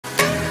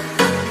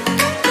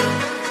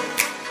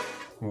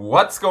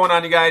What's going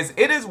on, you guys?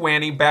 It is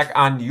Wanny back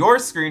on your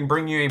screen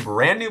bringing you a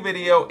brand new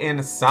video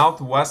in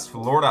Southwest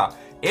Florida.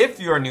 If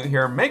you are new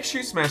here, make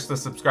sure you smash the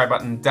subscribe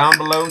button down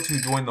below to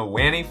join the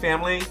Wanny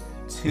family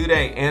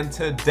today. And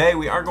today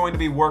we are going to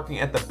be working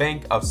at the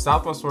Bank of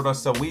Southwest Florida,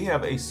 so we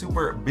have a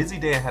super busy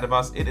day ahead of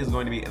us. It is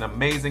going to be an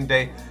amazing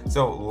day.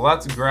 So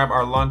let's grab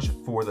our lunch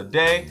for the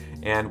day,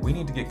 and we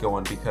need to get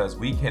going because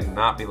we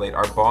cannot be late.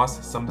 Our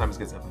boss sometimes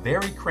gets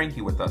very cranky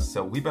with us,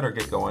 so we better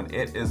get going.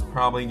 It is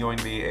probably going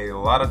to be a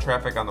lot of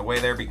traffic on the way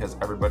there because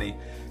everybody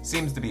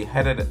seems to be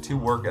headed to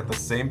work at the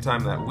same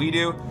time that we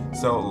do.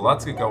 So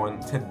let's get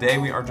going. Today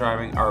we are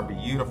driving our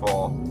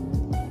beautiful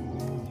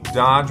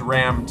Dodge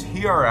Ram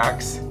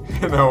TRX.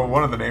 You know,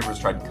 one of the neighbors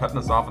tried cutting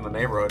us off in the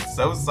neighborhood.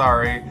 So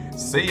sorry.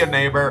 See ya,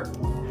 neighbor.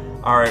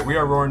 All right, we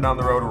are roaring down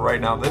the road right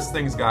now. This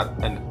thing's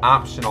got an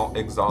optional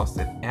exhaust.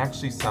 It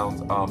actually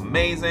sounds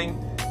amazing.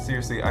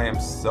 Seriously, I am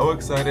so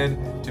excited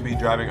to be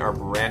driving our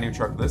brand new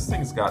truck. This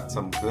thing's got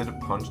some good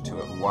punch to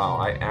it. Wow,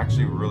 I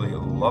actually really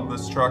love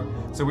this truck.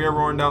 So we are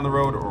roaring down the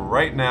road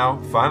right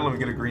now. Finally, we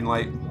get a green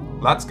light.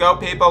 Let's go,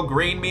 people.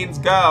 Green means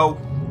go.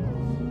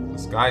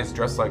 This guy's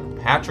dressed like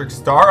Patrick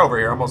Star over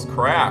here. Almost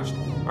crashed.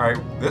 All right,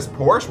 this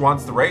Porsche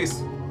wants to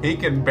race. He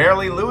can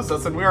barely lose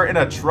us, and we are in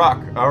a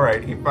truck. All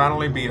right, he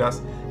finally beat us.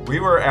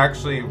 We were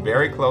actually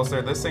very close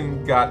there. This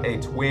thing got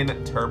a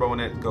twin turbo,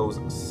 and it goes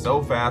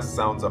so fast.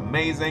 Sounds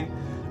amazing.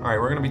 All right,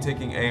 we're going to be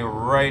taking a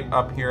right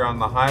up here on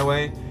the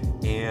highway,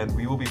 and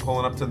we will be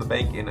pulling up to the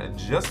bank in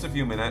just a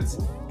few minutes.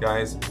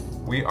 Guys,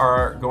 we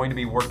are going to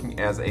be working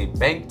as a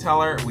bank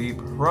teller. We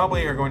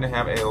probably are going to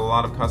have a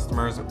lot of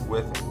customers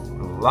with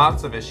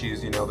lots of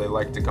issues. You know, they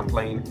like to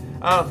complain,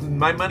 oh,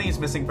 my money is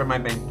missing from my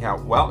bank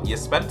account. Well, you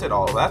spent it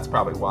all. That's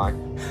probably why.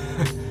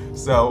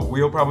 So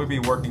we'll probably be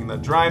working the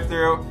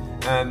drive-thru,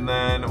 and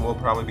then we'll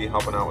probably be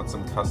helping out with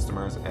some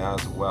customers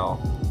as well.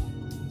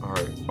 All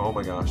right. Oh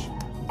my gosh.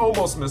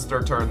 Almost missed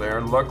our turn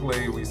there.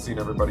 Luckily, we've seen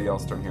everybody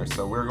else turn here.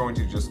 So we're going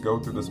to just go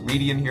through this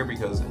median here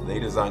because they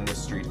designed this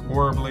street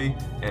horribly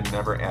and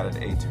never added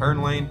a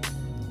turn lane.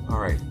 All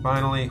right,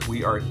 finally,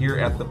 we are here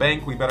at the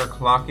bank. We better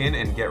clock in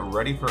and get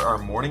ready for our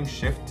morning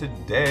shift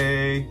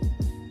today.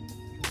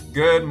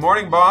 Good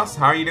morning, boss.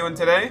 How are you doing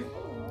today?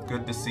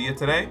 Good to see you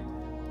today.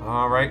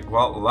 All right,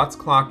 well, let's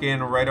clock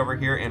in right over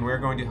here, and we're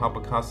going to help the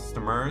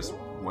customers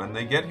when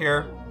they get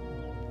here.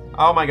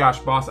 Oh my gosh,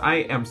 boss, I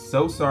am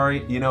so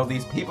sorry. You know,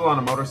 these people on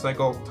a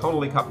motorcycle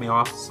totally cut me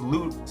off,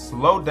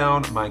 slowed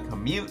down my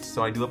commute,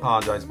 so I do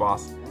apologize,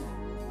 boss.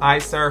 Hi,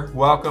 sir.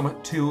 Welcome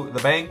to the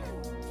bank.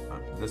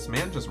 This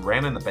man just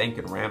ran in the bank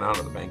and ran out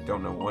of the bank.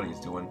 Don't know what he's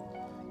doing.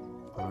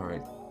 All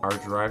right, our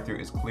drive-thru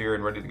is clear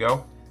and ready to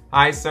go.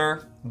 Hi,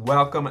 sir.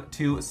 Welcome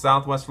to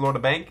Southwest Florida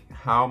Bank.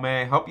 How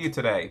may I help you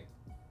today?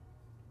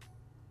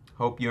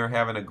 Hope you're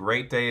having a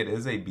great day. It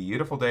is a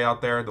beautiful day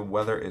out there. The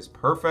weather is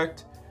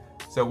perfect.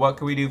 So what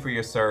can we do for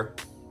you, sir?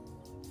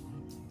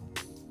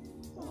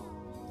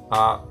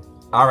 All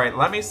right,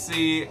 let me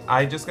see.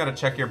 I just got to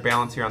check your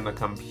balance here on the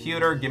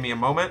computer. Give me a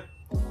moment.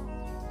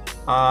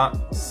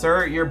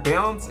 Sir, your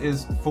balance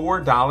is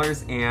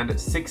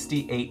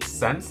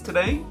 $4.68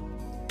 today.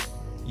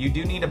 You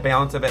do need a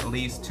balance of at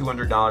least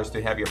 $200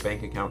 to have your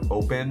bank account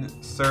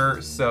open,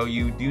 sir, so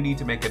you do need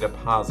to make a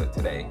deposit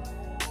today.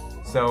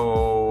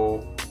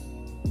 So,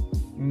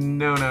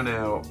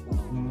 no,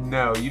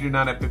 you do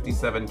not have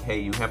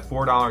 57K. You have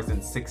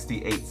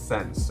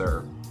 $4.68,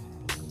 sir.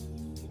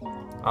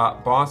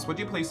 Boss, would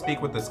you please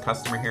speak with this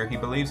customer here? He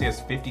believes he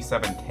has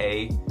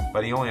 57K,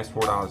 but he only has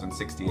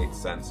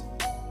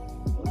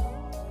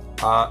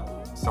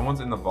 $4.68.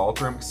 Someone's in the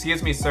vault room.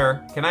 Excuse me,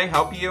 sir. Can I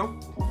help you?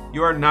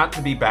 You are not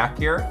to be back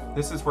here.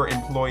 This is for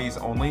employees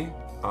only.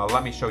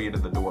 Let me show you to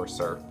the door,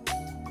 sir.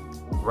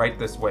 Right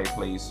this way,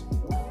 please.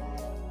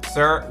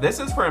 Sir, this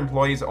is for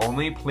employees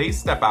only. Please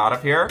step out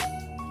of here.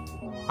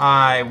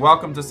 Hi,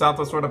 welcome to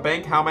Southwest Florida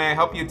Bank. How may I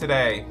help you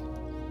today?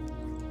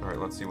 All right,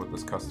 let's see what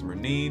this customer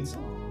needs.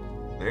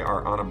 They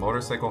are on a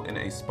motorcycle in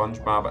a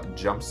SpongeBob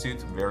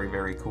jumpsuit. Very,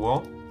 very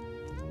cool.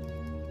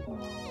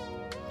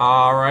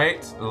 All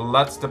right,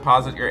 let's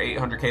deposit your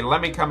 800K.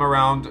 Let me come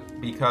around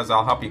because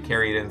I'll help you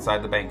carry it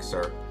inside the bank,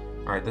 sir.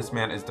 All right, this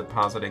man is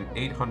depositing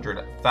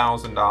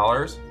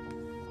 $800,000.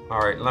 All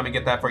right, let me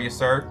get that for you,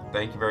 sir.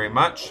 Thank you very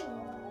much.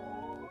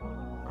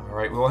 All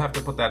right, we'll have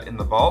to put that in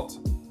the vault.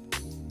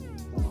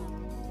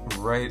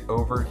 Right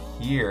over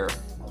here.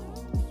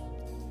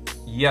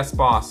 Yes,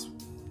 boss.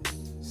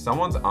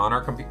 Someone's on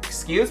our computer.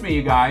 Excuse me,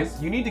 you guys.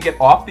 You need to get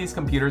off these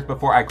computers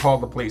before I call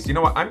the police. You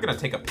know what? I'm going to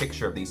take a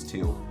picture of these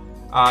two.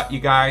 You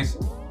guys,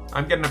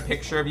 I'm getting a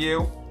picture of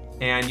you,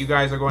 and you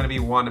guys are going to be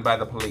wanted by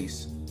the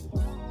police.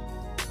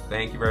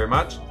 Thank you very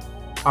much.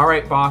 All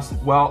right, boss.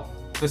 Well,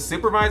 the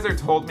supervisor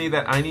told me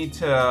that I need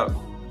to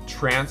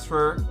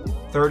transfer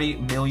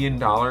 $30 million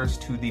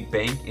to the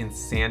bank in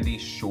Sandy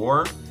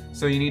Shore,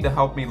 so you need to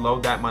help me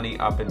load that money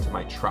up into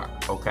my truck,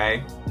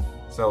 okay?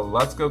 So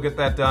let's go get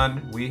that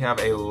done. We have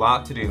a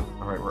lot to do.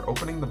 All right, we're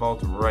opening the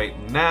vault right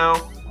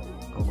now.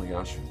 Oh my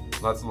gosh.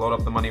 Let's load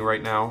up the money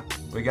right now.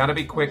 We gotta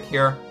be quick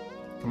here.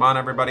 Come on,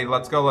 everybody,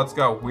 let's go, let's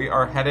go. We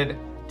are headed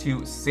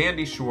to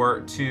Sandy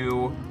Shore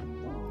to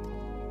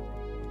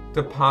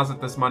deposit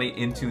this money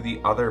into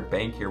the other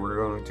bank here. We're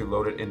going to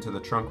load it into the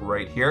trunk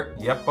right here.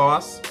 Yep,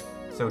 boss.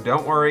 So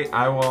don't worry,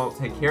 I will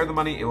take care of the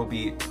money. It will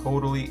be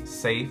totally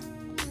safe.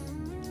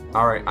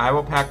 All right, I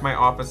will pack my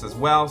office as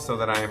well so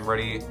that I am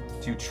ready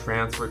to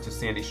transfer to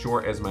Sandy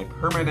Shore as my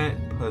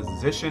permanent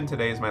position.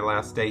 Today is my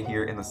last day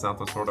here in the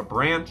Southwest Florida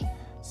branch.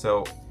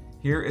 So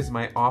here is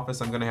my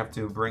office. I'm gonna have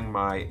to bring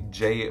my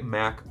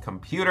JMac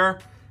computer.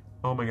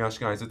 Oh my gosh,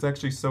 guys, it's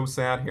actually so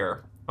sad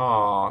here.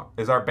 Aw,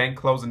 is our bank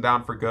closing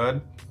down for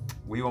good?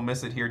 We will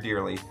miss it here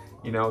dearly.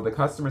 You know, the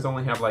customers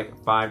only have like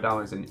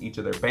 $5 in each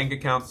of their bank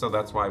accounts, so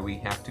that's why we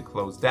have to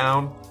close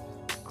down.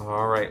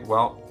 All right,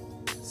 well,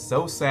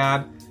 so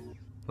sad.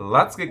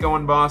 Let's get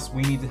going, boss.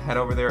 We need to head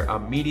over there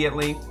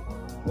immediately.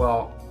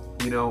 Well,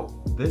 you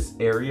know, this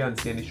area in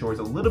Sandy Shore is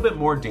a little bit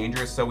more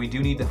dangerous, so we do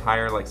need to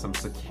hire like some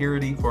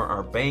security for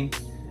our bank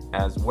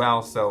as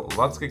well. So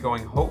let's get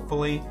going.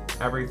 Hopefully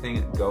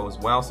everything goes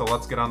well. So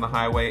let's get on the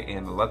highway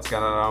and let's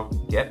get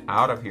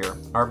out of here.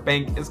 Our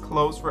bank is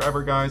closed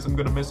forever, guys. I'm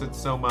gonna miss it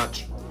so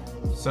much.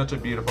 Such a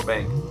beautiful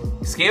bank.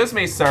 Excuse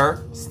me,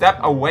 sir. Step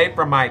away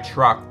from my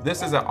truck.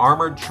 This is an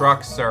armored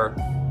truck, sir.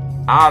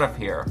 Out of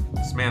here.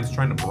 This man's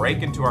trying to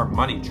break into our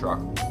money truck.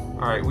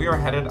 All right, we are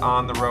headed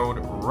on the road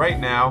right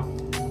now.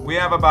 We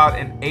have about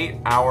an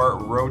 8-hour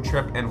road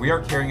trip and we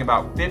are carrying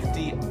about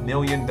 $50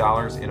 million in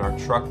our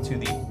truck to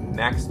the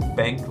next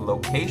bank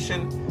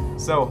location.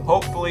 So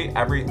hopefully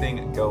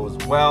everything goes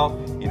well.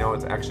 You know,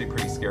 it's actually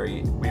pretty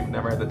scary. We've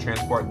never had to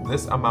transport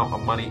this amount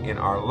of money in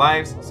our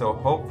lives. So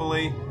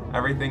hopefully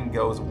everything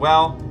goes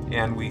well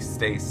and we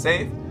stay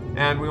safe.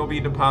 And we will be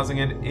depositing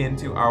it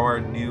into our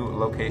new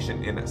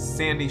location in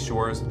Sandy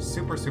Shores.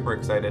 Super, super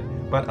excited,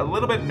 but a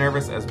little bit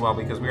nervous as well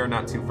because we are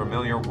not too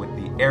familiar with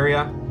the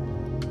area.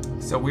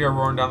 So we are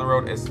roaring down the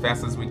road as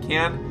fast as we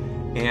can.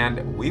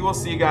 And we will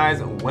see you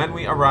guys when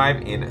we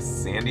arrive in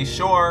Sandy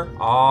Shore.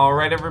 All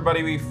right,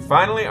 everybody, we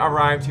finally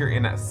arrived here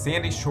in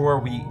Sandy Shore.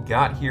 We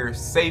got here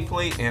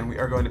safely and we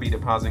are going to be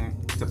depositing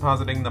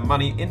the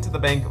money into the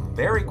bank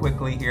very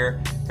quickly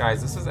here.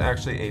 Guys, this is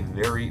actually a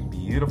very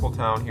beautiful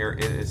town here.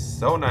 It is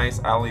so nice.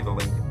 I'll leave a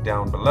link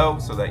down below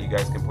so that you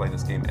guys can play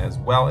this game as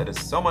well. It is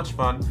so much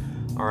fun.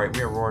 All right,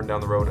 we are roaring down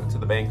the road to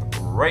the bank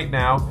right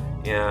now.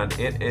 And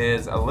it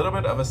is a little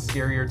bit of a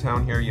scarier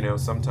town here. You know,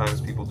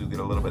 sometimes people do get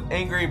a little bit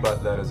angry,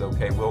 but that is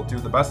okay. We'll do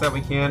the best that we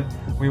can.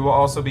 We will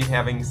also be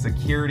having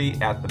security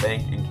at the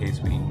bank in case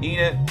we need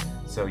it.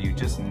 So you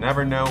just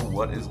never know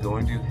what is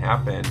going to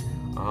happen.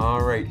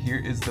 All right, here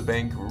is the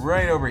bank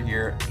right over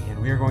here. And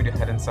we are going to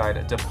head inside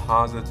and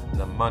deposit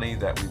the money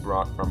that we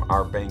brought from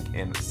our bank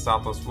in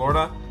Southwest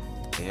Florida.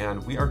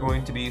 And we are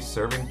going to be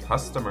serving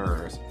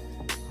customers.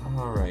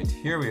 All right,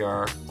 here we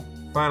are.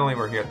 Finally,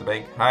 we're here at the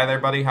bank. Hi there,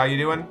 buddy. How you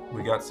doing?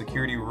 We got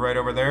security right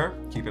over there,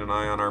 keeping an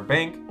eye on our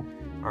bank.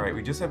 All right,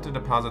 we just have to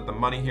deposit the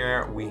money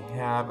here. We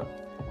have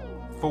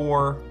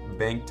 4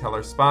 bank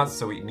teller spots,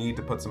 so we need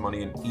to put some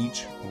money in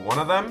each one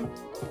of them.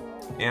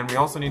 And we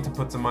also need to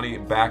put some money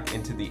back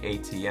into the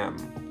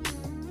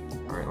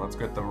ATM. All right, let's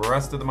get the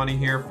rest of the money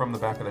here from the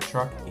back of the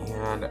truck,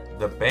 and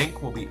the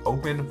bank will be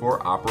open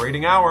for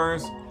operating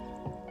hours.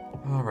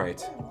 All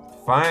right,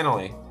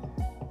 finally.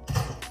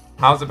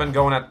 How's it been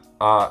going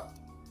at,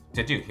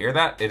 did you hear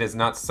that? It is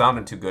not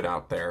sounding too good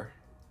out there.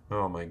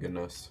 Oh my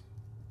goodness.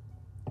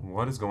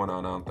 What is going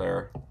on out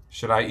there?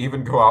 Should I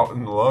even go out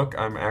and look?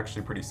 I'm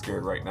actually pretty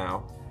scared right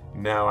now.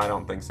 No, I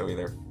don't think so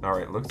either. All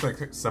right, looks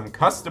like some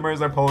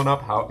customers are pulling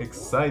up. How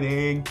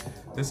exciting.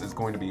 This is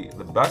going to be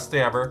the best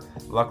day ever.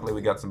 Luckily,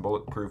 we got some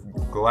bulletproof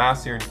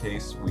glass here in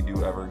case we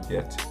do ever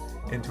get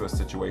into a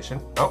situation.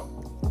 Oh,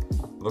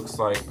 looks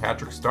like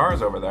Patrick Star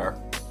is over there.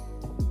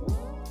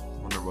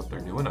 Wonder what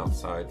they're doing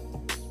outside.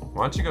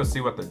 Why don't you go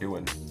see what they're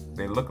doing?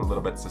 They look a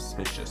little bit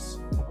suspicious.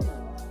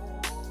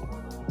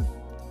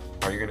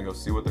 Are you gonna go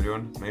see what they're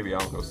doing? Maybe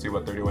I'll go see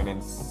what they're doing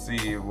and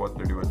see what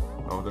they're doing.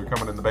 Oh, they're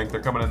coming in the bank.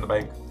 They're coming in the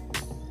bank.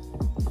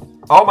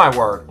 Oh my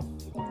word.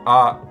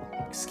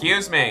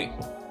 Excuse me.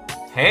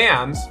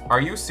 Hands?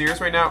 Are you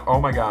serious right now? Oh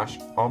my gosh.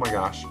 Oh my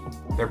gosh.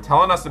 They're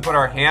telling us to put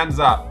our hands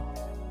up.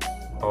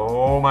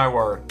 Oh my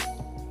word.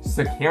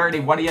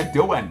 Security, what are you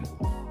doing?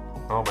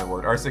 Oh my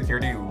word. Our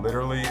security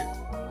literally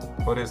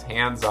put his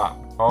hands up.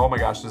 Oh my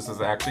gosh, this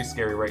is actually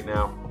scary right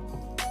now.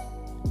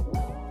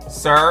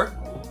 Sir?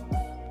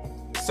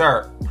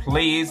 Sir,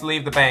 please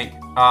leave the bank.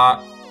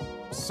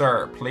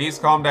 Sir, please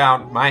calm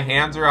down. My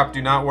hands are up,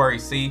 do not worry,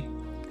 see?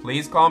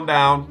 Please calm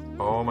down.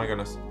 Oh my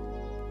goodness.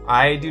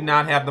 I do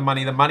not have the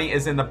money. The money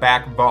is in the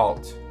back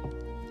vault.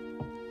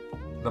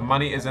 The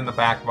money is in the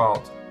back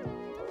vault.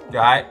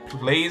 Guy,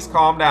 please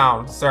calm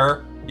down.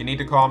 Sir, you need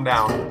to calm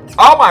down.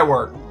 Oh my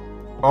word.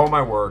 Oh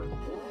my word.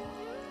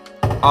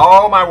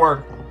 Oh my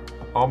word.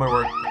 Oh my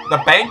word.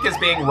 The bank is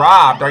being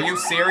robbed. Are you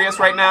serious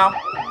right now?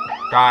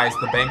 Guys,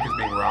 the bank is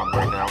being robbed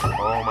right now.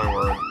 Oh my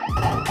word.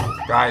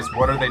 Guys,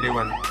 what are they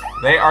doing?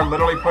 They are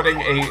literally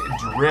putting a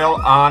drill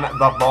on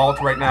the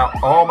vault right now.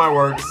 Oh my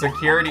word.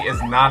 Security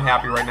is not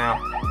happy right now.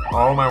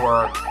 Oh my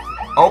word.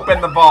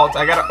 open the vault.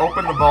 I gotta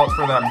open the vault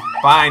for them.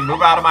 Fine,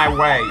 move out of my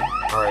way.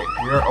 Alright,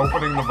 we are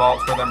opening the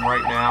vault for them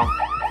right now.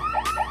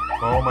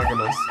 Oh my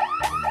goodness.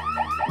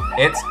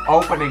 It's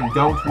opening,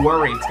 don't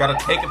worry. It's gotta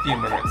take a few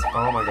minutes.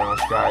 Oh my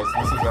gosh, guys.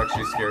 This is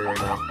actually scary right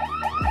now.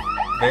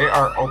 They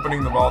are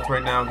opening the vault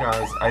right now,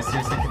 guys. I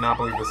seriously cannot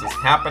believe this is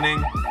happening.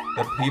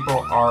 The people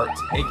are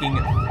taking...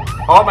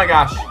 Oh my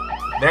gosh.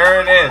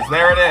 There it is.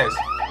 There it is.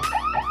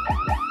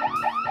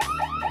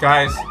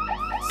 Guys,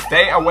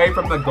 stay away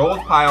from the gold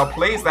pile,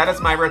 please. That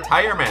is my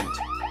retirement.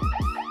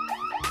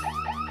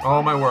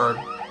 Oh my word.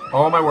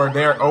 Oh my word.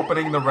 They are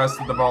opening the rest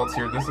of the vaults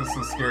here. This is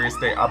the scariest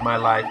day of my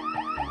life.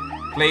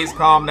 Please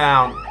calm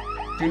down.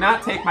 Do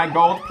not take my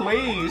gold,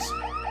 please.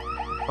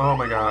 Oh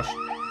my gosh.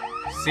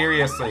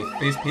 Seriously,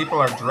 these people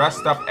are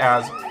dressed up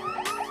as...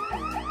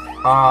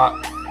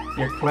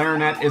 your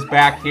clarinet is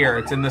back here.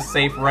 It's in the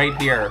safe right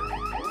here.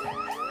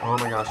 Oh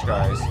my gosh,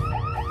 guys.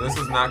 This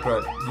is not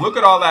good. Look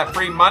at all that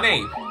free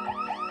money.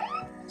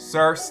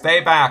 Sir,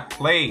 stay back,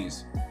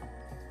 please.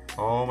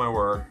 Oh my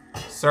word.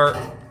 Sir,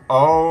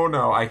 oh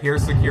no, I hear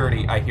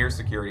security. I hear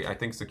security. I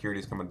think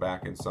security's coming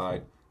back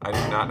inside. I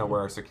do not know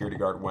where our security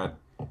guard went.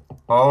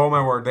 Oh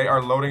my word, they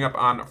are loading up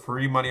on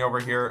free money over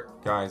here.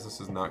 Guys, this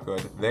is not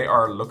good. They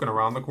are looking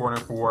around the corner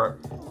for...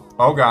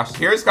 Oh gosh,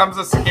 here comes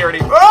the security.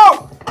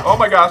 Oh! Oh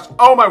my gosh,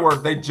 oh my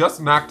word, they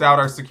just knocked out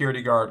our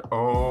security guard.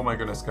 Oh my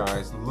goodness,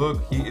 guys.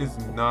 Look, he is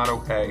not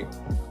okay.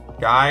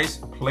 Guys,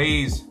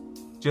 please,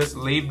 just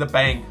leave the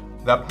bank.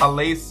 The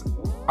police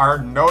are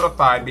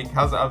notified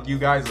because of you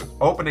guys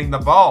opening the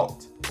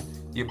vault.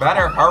 You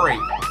better hurry.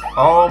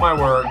 Oh my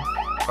word.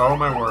 Oh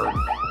my word.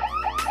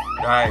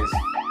 Guys,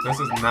 this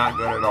is not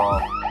good at all.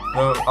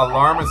 The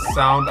alarm is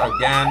sound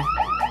again.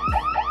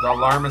 The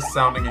alarm is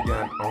sounding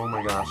again. Oh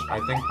my gosh.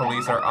 I think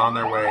police are on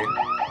their way.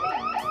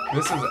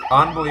 This is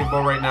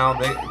unbelievable right now.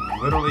 They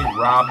literally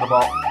robbed the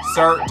vault.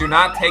 Sir, do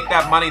not take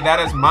that money. That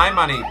is my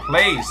money.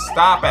 Please,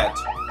 stop it.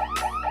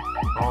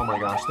 Oh my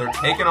gosh. They're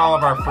taking all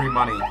of our free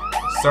money.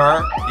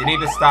 Sir, you need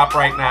to stop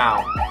right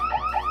now.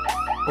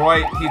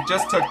 Boy, he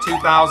just took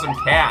 2,000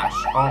 cash.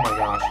 Oh my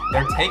gosh.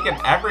 They're taking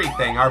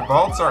everything. Our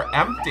vaults are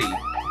empty.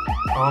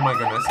 Oh my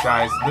goodness,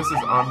 guys. This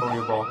is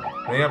unbelievable.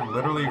 They have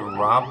literally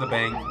robbed the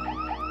bank.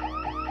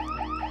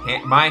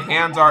 My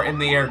hands are in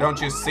the air.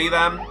 Don't you see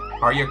them?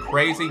 Are you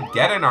crazy?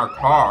 Get in our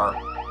car.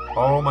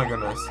 Oh my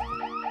goodness.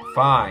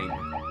 Fine.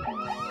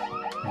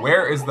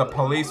 Where is the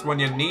police when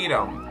you need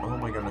them? Oh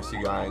my goodness,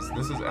 you guys.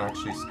 This is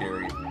actually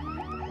scary.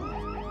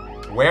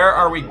 Where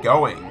are we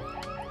going?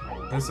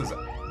 This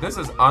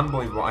is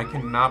unbelievable. I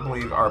cannot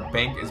believe our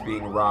bank is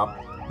being robbed.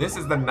 This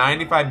is the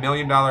 $95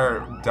 million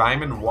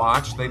diamond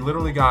watch. They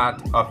literally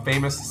got a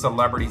famous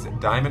celebrity's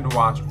diamond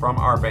watch from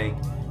our bank.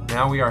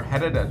 Now we are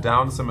headed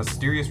down some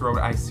mysterious road.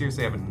 I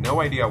seriously have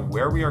no idea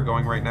where we are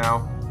going right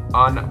now.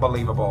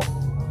 Unbelievable.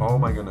 Oh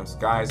my goodness.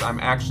 Guys, I'm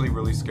actually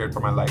really scared for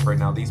my life right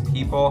now. These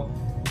people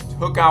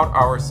took out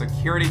our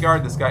security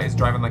guard. This guy is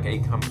driving like a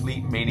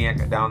complete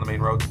maniac down the main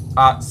road.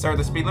 Sir,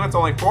 the speed limit's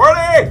only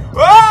 40!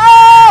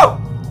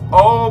 Whoa!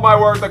 Oh my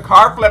word, the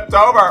car flipped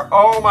over.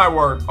 Oh my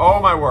word,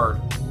 oh my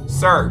word.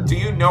 Sir, do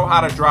you know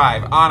how to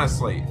drive?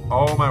 Honestly.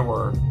 Oh my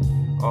word.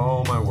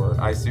 Oh my word.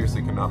 I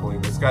seriously could not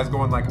believe this. Guy's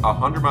going like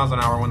 100 miles an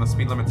hour when the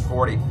speed limit's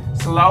 40.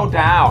 Slow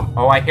down.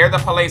 Oh, I hear the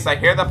police. I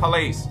hear the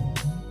police.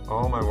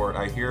 Oh my word.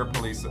 I hear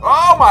police.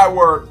 Oh my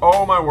word.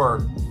 Oh my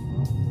word.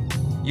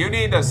 You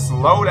need to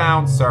slow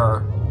down,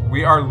 sir.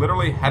 We are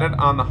literally headed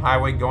on the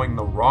highway going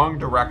the wrong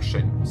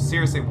direction.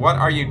 Seriously, what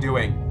are you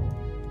doing?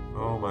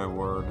 Oh my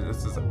word.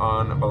 This is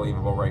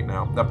unbelievable right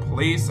now. The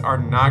police are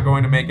not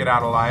going to make it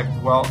out alive.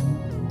 Well,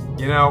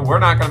 you know, we're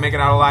not going to make it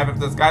out alive if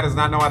this guy does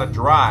not know how to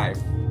drive.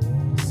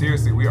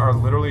 Seriously, we are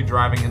literally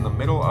driving in the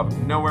middle of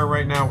nowhere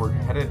right now. We're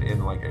headed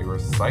in like a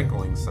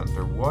recycling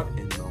center. What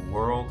in the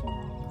world?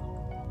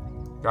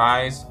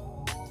 Guys,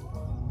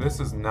 this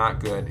is not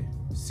good.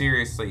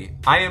 Seriously,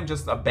 I am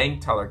just a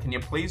bank teller. Can you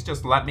please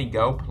just let me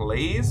go,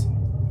 please?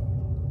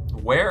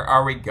 Where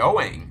are we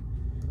going?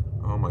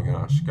 Oh my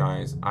gosh,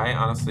 guys. I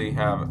honestly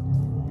have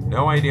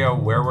no idea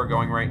where we're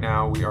going right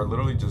now. We are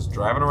literally just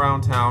driving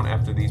around town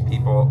after these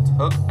people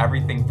took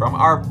everything from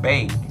our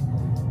bank.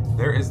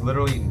 There is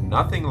literally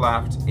nothing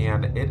left,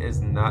 and it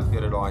is not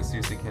good at all. I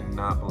seriously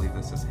cannot believe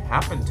this has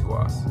happened to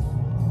us.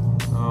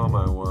 Oh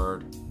my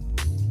word.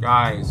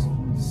 Guys,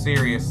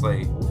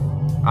 seriously.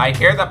 I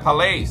hear the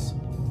police.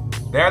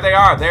 There they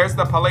are. There's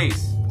the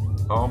police.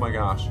 Oh my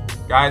gosh.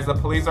 Guys, the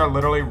police are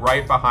literally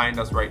right behind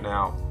us right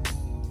now.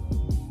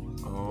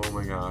 Oh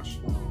my gosh.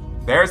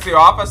 There's the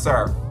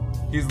officer.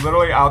 He's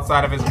literally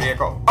outside of his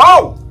vehicle.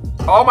 Oh!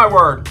 Oh my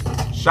word.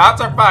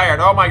 Shots are fired.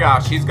 Oh my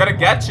gosh. He's gonna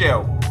get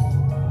you.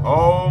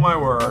 Oh my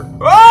word.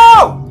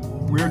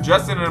 Oh! We were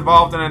just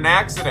involved in an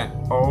accident.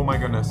 Oh my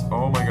goodness.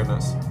 Oh my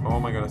goodness. Oh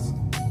my goodness.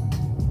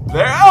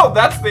 There. Oh,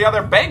 that's the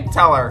other bank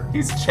teller.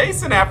 He's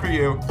chasing after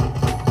you.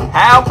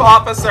 Help,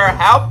 officer.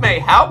 Help me.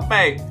 Help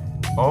me.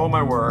 Oh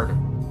my word.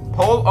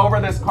 Pull over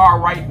this car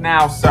right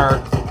now,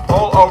 sir.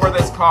 Pull over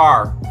this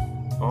car.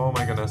 Oh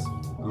my goodness.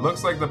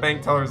 Looks like the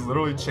bank teller is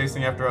literally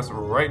chasing after us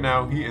right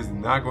now. He is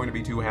not going to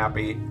be too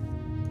happy.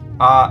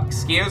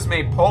 Excuse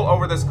me, pull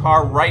over this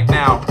car right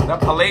now. The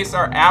police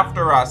are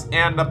after us,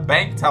 and the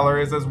bank teller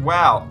is as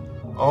well.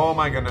 Oh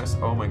my goodness,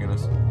 oh my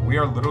goodness. We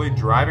are literally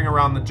driving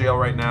around the jail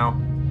right now.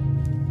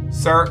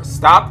 Sir,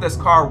 stop this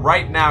car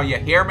right now, you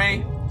hear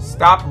me?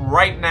 Stop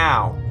right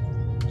now.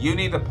 You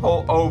need to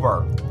pull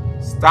over.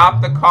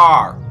 Stop the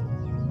car.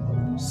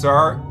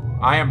 Sir,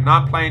 I am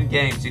not playing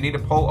games. You need to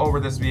pull over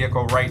this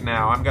vehicle right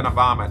now. I'm gonna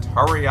vomit.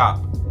 Hurry up.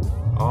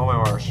 Oh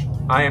my gosh.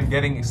 I am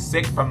getting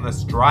sick from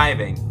this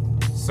driving.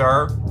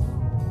 Sir,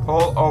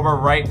 pull over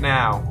right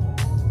now.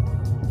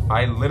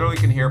 I literally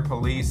can hear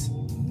police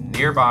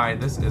nearby.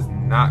 This is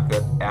not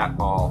good at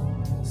all.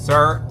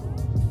 Sir,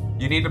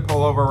 you need to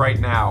pull over right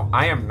now.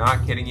 I am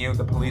not kidding you.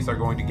 The police are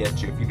going to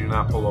get you if you do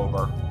not pull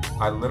over.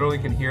 I literally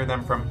can hear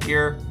them from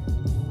here.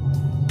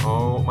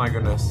 Oh my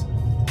goodness.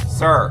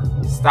 Sir,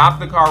 stop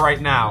the car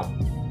right now.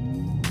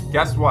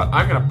 Guess what?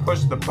 I'm gonna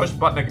push the push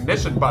button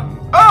ignition button.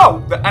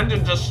 Oh, the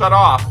engine just shut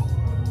off.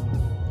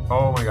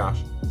 Oh my gosh.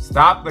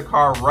 Stop the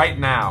car right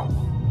now.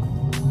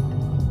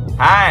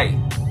 Hey.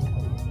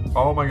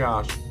 Oh my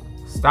gosh.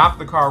 Stop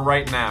the car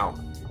right now.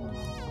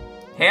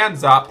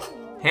 Hands up.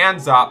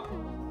 Hands up.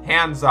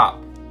 Hands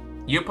up.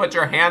 You put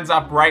your hands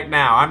up right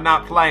now. I'm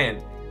not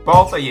playing.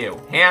 Both of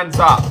you. Hands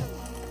up.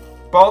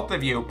 Both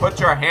of you. Put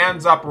your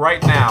hands up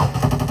right now.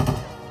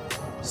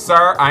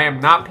 Sir, I am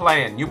not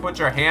playing. You put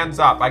your hands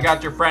up. I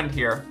got your friend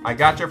here. I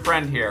got your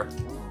friend here.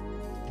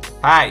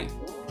 Hey.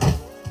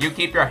 You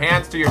keep your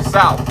hands to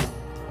yourself.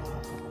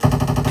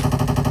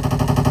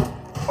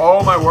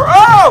 Oh my word.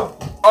 Oh!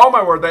 Oh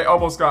my word, they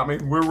almost got me.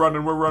 We're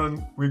running, we're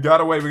running. We got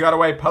away, we got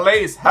away.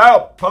 Police,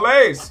 help!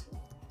 Police!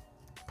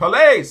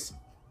 Police!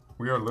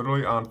 We are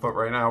literally on foot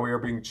right now. We are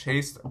being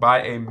chased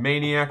by a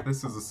maniac.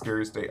 This is the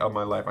scariest day of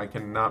my life. I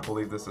cannot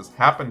believe this has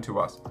happened to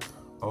us.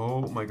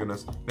 Oh my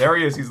goodness. There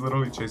he is, he's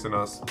literally chasing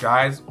us.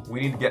 Guys, we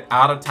need to get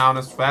out of town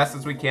as fast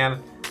as we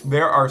can.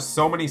 There are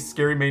so many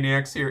scary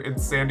maniacs here in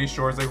Sandy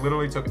Shores. They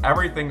literally took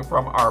everything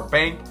from our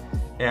bank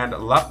and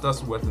left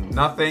us with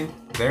nothing.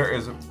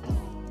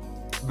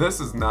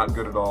 This is not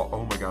good at all.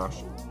 Oh my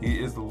gosh.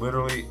 He is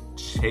literally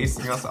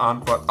chasing us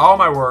on foot. Oh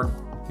my word.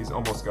 He's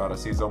almost got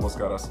us. He's almost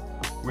got us.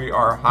 We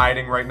are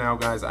hiding right now,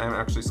 guys. I am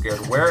actually scared.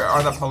 Where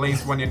are the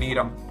police when you need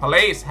them?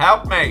 Police,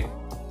 help me.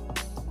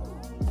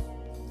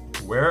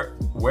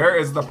 Where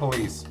is the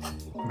police?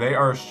 They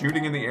are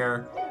shooting in the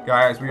air.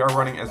 Guys, we are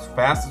running as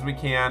fast as we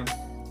can.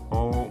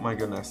 Oh my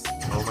goodness.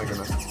 Oh my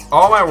goodness.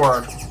 Oh my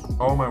word.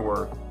 Oh my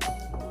word.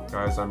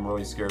 Guys, I'm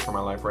really scared for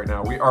my life right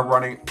now. We are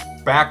running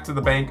back to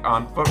the bank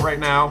on foot right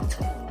now.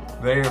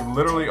 They have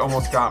literally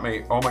almost got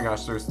me. Oh my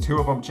gosh, there's two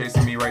of them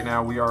chasing me right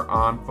now. We are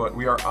on foot.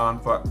 We are on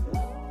foot.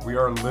 We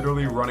are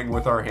literally running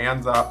with our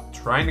hands up,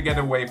 trying to get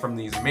away from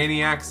these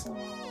maniacs.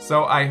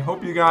 So I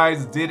hope you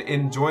guys did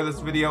enjoy this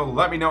video.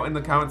 Let me know in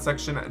the comment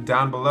section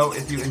down below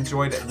if you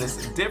enjoyed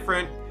this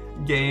different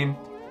game.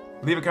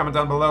 Leave a comment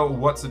down below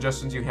what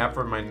suggestions you have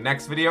for my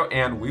next video,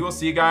 and we will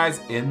see you guys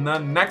in the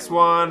next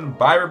one.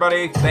 Bye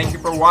everybody. Thank you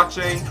for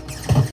watching.